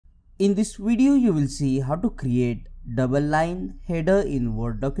In this video, you will see how to create double line header in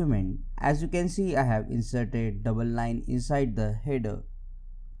Word document. As you can see, I have inserted double line inside the header.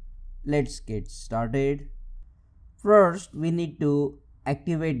 Let's get started. First, we need to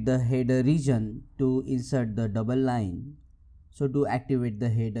activate the header region to insert the double line. So to activate the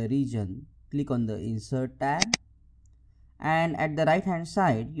header region, click on the Insert tab, and at the right hand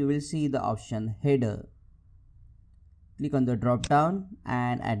side, you will see the option Header. Click on the drop down,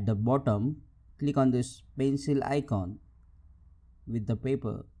 and at the bottom click on this pencil icon with the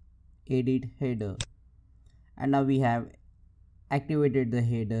paper, edit header, and now we have activated the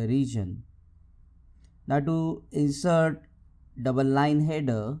header region. Now to insert double line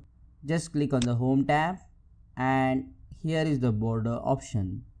header, just click on the home tab, and here is the border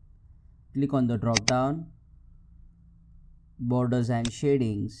option. Click on the drop down, borders and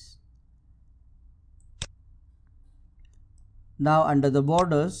shadings. Now under the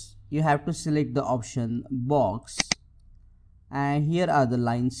borders, you have to select the option box, and here are the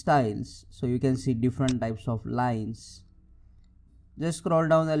line styles. So you can see different types of lines. Just scroll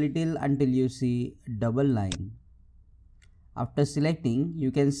down a little until you see double line. After selecting,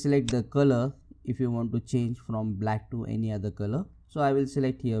 you can select the color if you want to change from black to any other color. So I will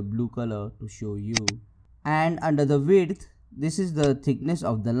select here blue color to show you. And under the width, this is the thickness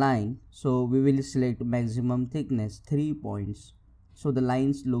of the line, so we will select maximum thickness 3 points, so the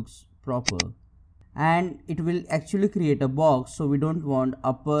lines looks proper. And it will actually create a box, so we don't want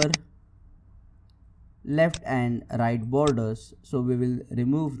upper, left and right borders, so we will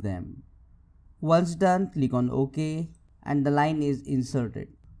remove them. Once done, click on OK, and the line is inserted.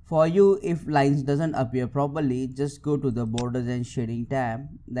 For you, if lines doesn't appear properly, just go to the borders and shading tab,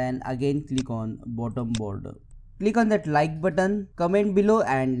 then again click on bottom border. Click on that like button, comment below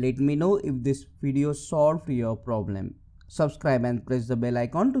and let me know if this video solved your problem. Subscribe and press the bell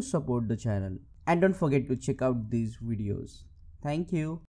icon to support the channel. And don't forget to check out these videos. Thank you.